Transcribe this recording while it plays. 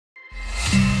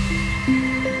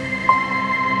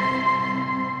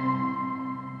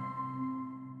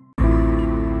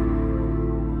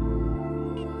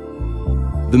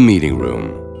The meeting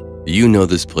room. You know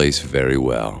this place very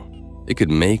well. It could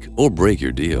make or break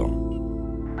your deal.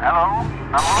 Hello?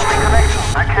 I'm losing connection.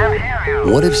 I can't hear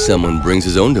you. What if someone brings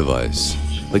his own device,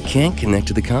 but can't connect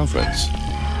to the conference?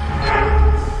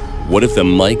 What if the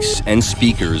mics and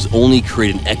speakers only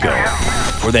create an echo,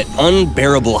 or that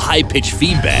unbearable high-pitched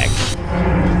feedback?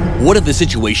 What if the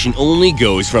situation only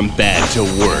goes from bad to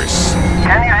worse?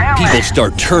 Can you hear me? People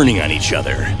start turning on each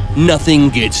other. Nothing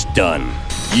gets done.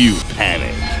 You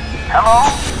panic. Hello?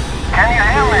 Can you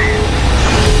hear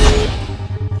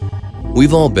me?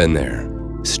 We've all been there,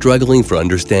 struggling for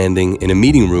understanding in a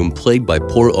meeting room plagued by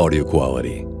poor audio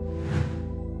quality.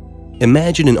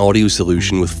 Imagine an audio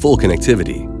solution with full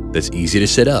connectivity that's easy to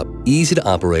set up, easy to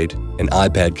operate, and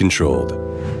iPad controlled.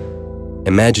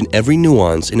 Imagine every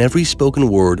nuance and every spoken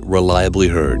word reliably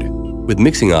heard, with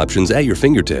mixing options at your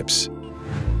fingertips.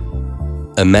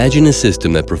 Imagine a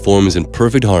system that performs in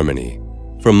perfect harmony,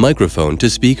 from microphone to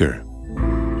speaker.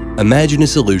 Imagine a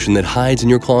solution that hides in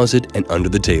your closet and under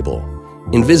the table,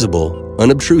 invisible,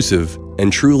 unobtrusive,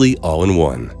 and truly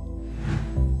all-in-one.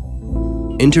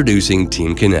 Introducing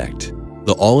Teamconnect,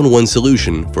 the all-in-one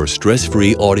solution for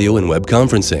stress-free audio and web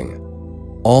conferencing.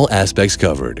 All aspects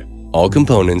covered, all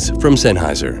components from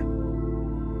Sennheiser.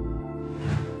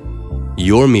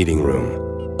 Your meeting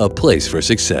room, a place for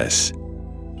success.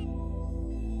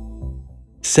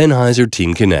 Sennheiser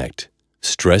Teamconnect,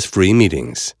 stress-free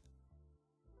meetings.